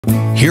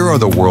Here are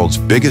the world's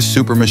biggest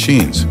super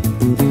machines.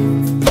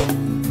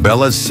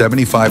 BelAZ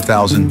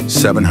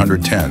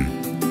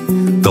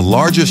 75,710. The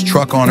largest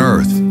truck on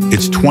Earth.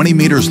 It's 20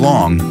 meters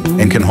long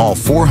and can haul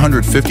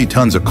 450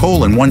 tons of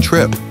coal in one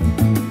trip.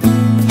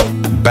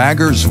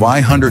 Bagger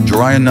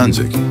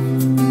 293.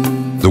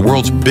 The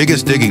world's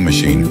biggest digging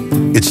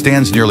machine. It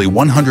stands nearly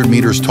 100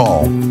 meters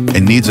tall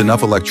and needs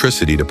enough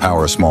electricity to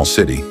power a small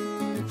city.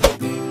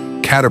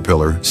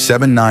 Caterpillar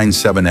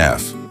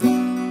 797F.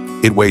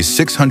 It weighs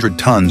 600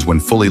 tons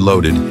when fully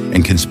loaded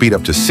and can speed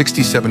up to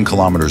 67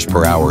 kilometers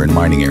per hour in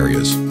mining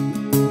areas.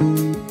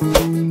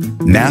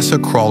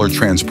 NASA Crawler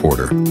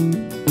Transporter.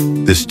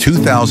 This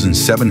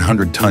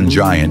 2,700-ton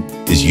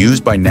giant is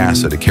used by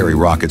NASA to carry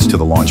rockets to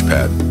the launch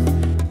pad.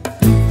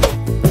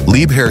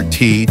 Liebherr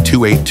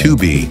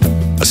T282B,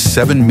 a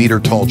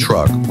 7-meter-tall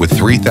truck with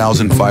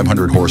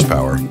 3,500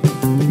 horsepower.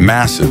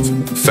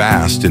 Massive,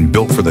 fast, and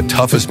built for the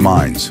toughest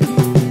mines.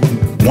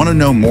 Want to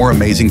know more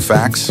amazing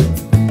facts?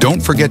 Don't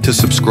forget to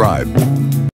subscribe.